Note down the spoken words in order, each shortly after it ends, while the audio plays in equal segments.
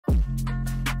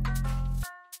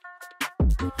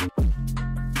I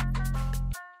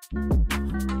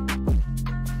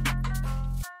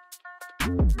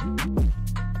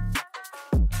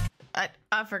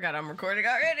forgot I'm recording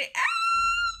already. Ah!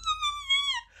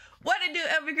 What it do,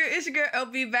 LBCREW? It's your girl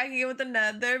LB back again with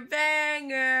another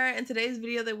banger. And today's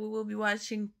video that we will be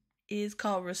watching is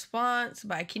called Response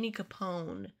by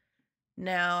Capone.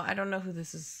 Now, I don't know who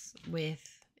this is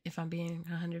with, if I'm being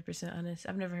 100% honest.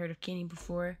 I've never heard of Kenny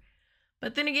before.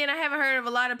 But then again, I haven't heard of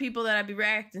a lot of people that I'd be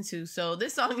reacting to. So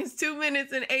this song is 2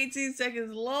 minutes and 18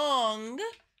 seconds long.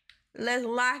 Let's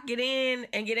lock it in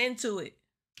and get into it.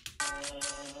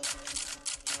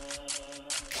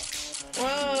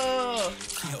 Whoa.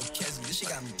 Yo, Kessie, this shit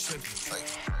got me tripping. Like,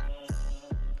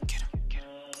 get him.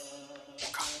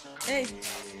 Hey.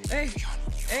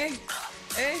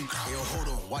 Yo, hold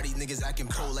on. Why these niggas acting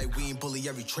pro like we ain't bully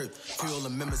every trip? Free all the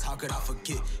members, how could I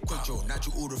forget? Quick draw, not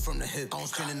you order from the hip. I don't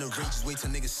spin in the ring, just wait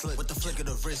till niggas slip. With the flick of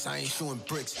the wrist, I ain't shooting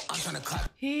bricks. I'm trying to clap.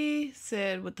 He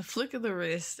said, with the flick of the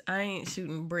wrist, I ain't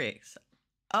shooting bricks.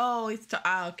 Oh,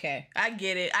 okay. I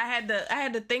get it. I had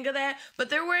to think of that, but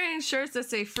they're wearing shirts that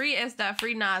say free sdot,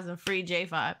 free Nas, and free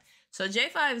J5. So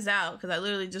J5 is out because I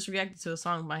literally just reacted to a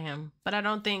song by him. But I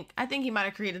think he might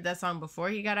have created that song before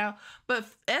he got out. But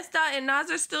sdot and Nas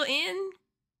are still in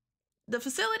the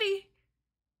facility.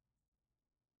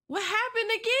 What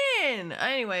happened again?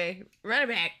 Anyway, run it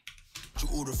back. You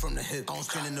order from the hip. I don't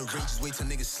spin in the ring, just wait till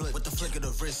niggas slip. With the flick of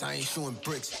the wrist, I ain't shooting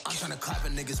bricks. I'm trying to clap a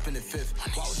nigga spinning fifth.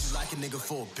 Why would you like a nigga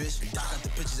for a bitch? Doc got the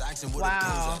bitches asking where the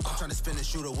clothes at. I'm trying to spin and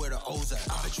shoot her where the O's at.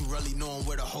 I bet you really knowin'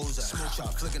 where the hoes at. Smoke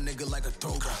chop, flick a nigga like a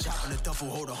throwback. Chopping the duffel,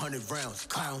 hold 100 rounds.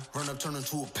 Clown, run up, turn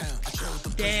into a pound. I trail with the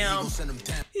bitches, he gon' send them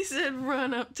down. He said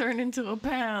run up, turn into a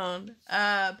pound.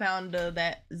 Pound of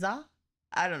that za?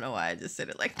 I don't know why I just said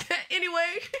it like that.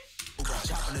 Anyway.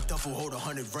 Chopping the duffel, hold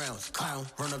 100 rounds. Clown,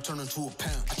 run up, turn into a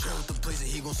pound. I trail with the blazer,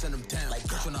 he gon' send him down. Like,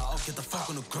 bitch, when I up, get the fuck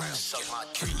on the ground.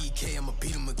 3EK, I'ma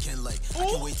beat him again. Like, I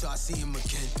can't wait till I see him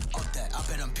again. Up that, I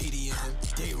bet I'm PD in him.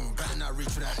 Day room, better not reach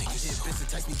for that nigga. Shit, bitch, to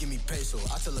text me, give me peso.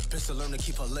 I tell a bitch to learn to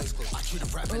keep her legs closed. I treat a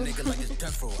rapping nigga like it's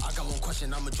death row. I got one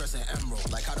question, I'm addressing emerald.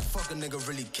 Like, how the fuck a nigga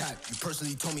really cap? You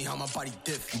personally told me how my body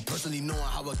diff. You personally knowing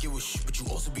how I get with shit, but you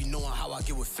also be knowing how I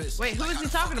get with fists. Wait, who is he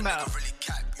talking about? Really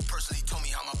cap? You personally told me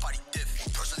how my body diff.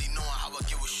 You personally knowing how I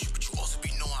get with shit, but you also be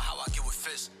knowing how I get with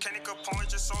fists. Kenny Capone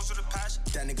just sold to the passion.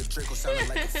 That nigga Draco sounding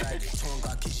like a faggot. Torn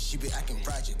got Keisha, she be acting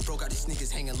ratchet. Broke out these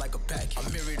sneakers hanging like a packet.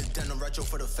 I'm married to denim retro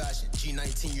for the fashion.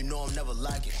 G19, you know I'm never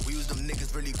lacking. We use them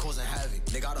niggas really causing havoc.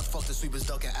 Nigga, how the fuck the sweepers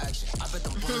duck in action? I bet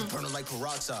them bullets burning like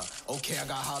peroxide. Okay, I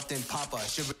got hopped in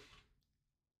Popeye.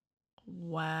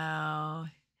 Wow.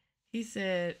 He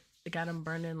said it got him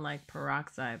burning like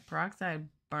peroxide. Peroxide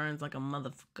burns like a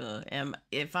motherfucker. And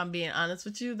if I'm being honest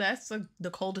with you, that's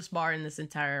the coldest bar in this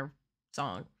entire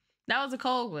song. That was a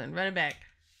cold one. Run it back.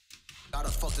 How the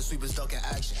fuck the sweepers duck in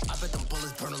action? I bet them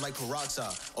bullets burning like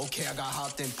peroxide. Okay, I got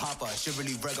hopped in Popeye. Shit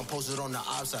really wreck, I'm posted on the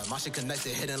outside. My shit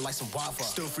connected, hidden like some Wi-Fi.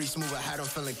 Still free smooth, I had him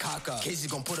feeling cockeyed. Casey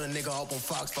gon' put a nigga up on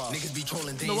Fox 5. Niggas be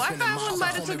trolling, they ain't spending miles.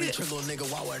 Might have took it. Little nigga,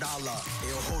 why would I lie?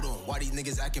 Yo, hold on, why these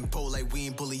niggas acting pro like we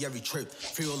ain't bully every trip?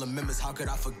 Free all the members, how could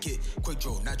I forget? Quick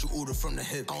draw, not you order from the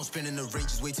hip. I don't spin in the ring,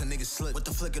 just wait till niggas slip. With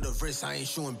the flick of the wrist, I ain't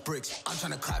shooting bricks. I'm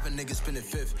trying to clap a nigga spinning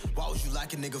fifth. Why would you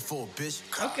like a nigga for a bitch?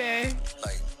 Okay.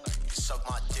 Like, suck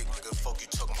my dick, nigga, fuck you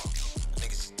talking about.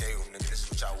 Niggas is day room, nigga, this is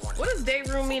what y'all wanted. What does day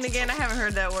room mean again? I haven't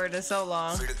heard that word in so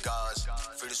long. Free the guys,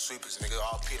 free the sweepers, nigga,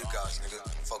 all Peter guys, nigga,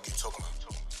 fuck you talking about.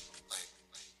 Like,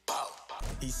 bow.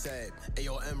 He said,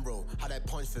 Ayo, Emerald, how that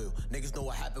punch feel? Niggas know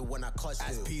what happened when I clutched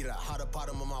Ask Peter, how the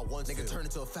bottom of my ones nigga turned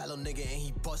into a fat little nigga and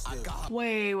he busted.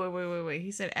 Wait.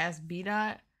 He said, ask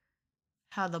B-Dot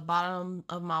how the bottom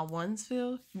of my ones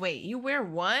feel? Wait, you wear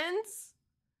ones?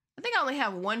 I think I only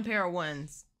have one pair of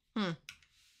ones.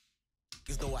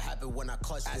 Niggas know what happened when I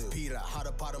clutched Ask Peter, how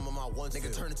the bottom of my ones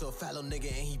nigga turned into a fat little nigga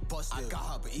and he busted. I got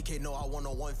her, but EK know I want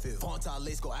on one feel. Fontaine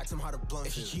Lace, go ask him how to blunt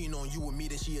If she cheating on you with me,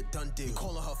 then she a done deal.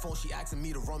 Calling her phone, she asking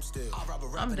me to rum still. I rob a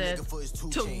rapper nigga for his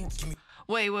 2 chains.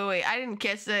 Wait. I didn't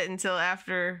catch that until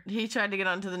after he tried to get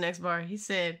on to the next bar. He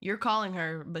said, you're calling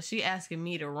her, but she asking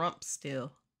me to rump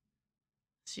still.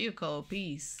 She a cold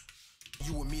piece.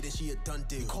 You with me, then she a done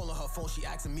deal. Calling her phone, she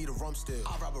asking me to rum still.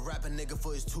 I rob a rapper nigga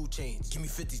for his 2 chains. Give me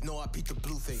 50s, no, I beat the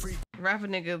blue face. Free rapper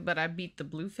nigga, but I beat the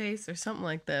blue face or something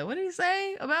like that. What did he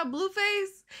say about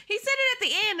Blueface? He said it at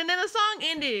the end and then the song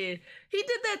ended. He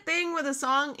did that thing where the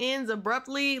song ends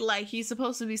abruptly, like he's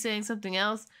supposed to be saying something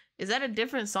else. Is that a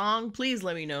different song? Please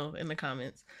let me know in the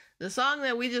comments. The song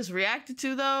that we just reacted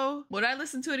to though, would I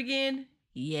listen to it again?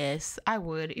 Yes, I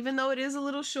would. Even though it is a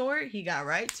little short, he got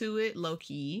right to it, low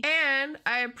key. And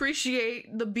I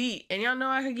appreciate the beat. And y'all know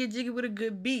I could get jiggy with a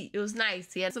good beat. It was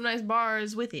nice. He had some nice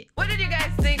bars with it. What did you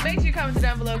guys think? Make sure you comment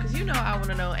down below because you know I want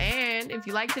to know. And if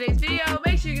you like today's video,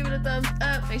 make sure you give it a thumbs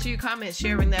up. Make sure you comment,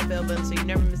 share, ring that bell button so you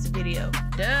never miss a video.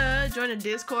 Duh. Join the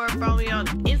Discord. Follow me on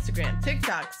Instagram,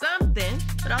 TikTok, something.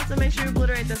 But also make sure you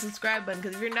obliterate that subscribe button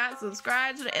because if you're not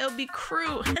subscribed to the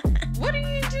LBCREW, what are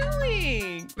you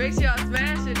doing? Make sure y'all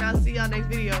smash it and I'll see y'all next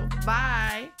video.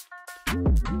 Bye.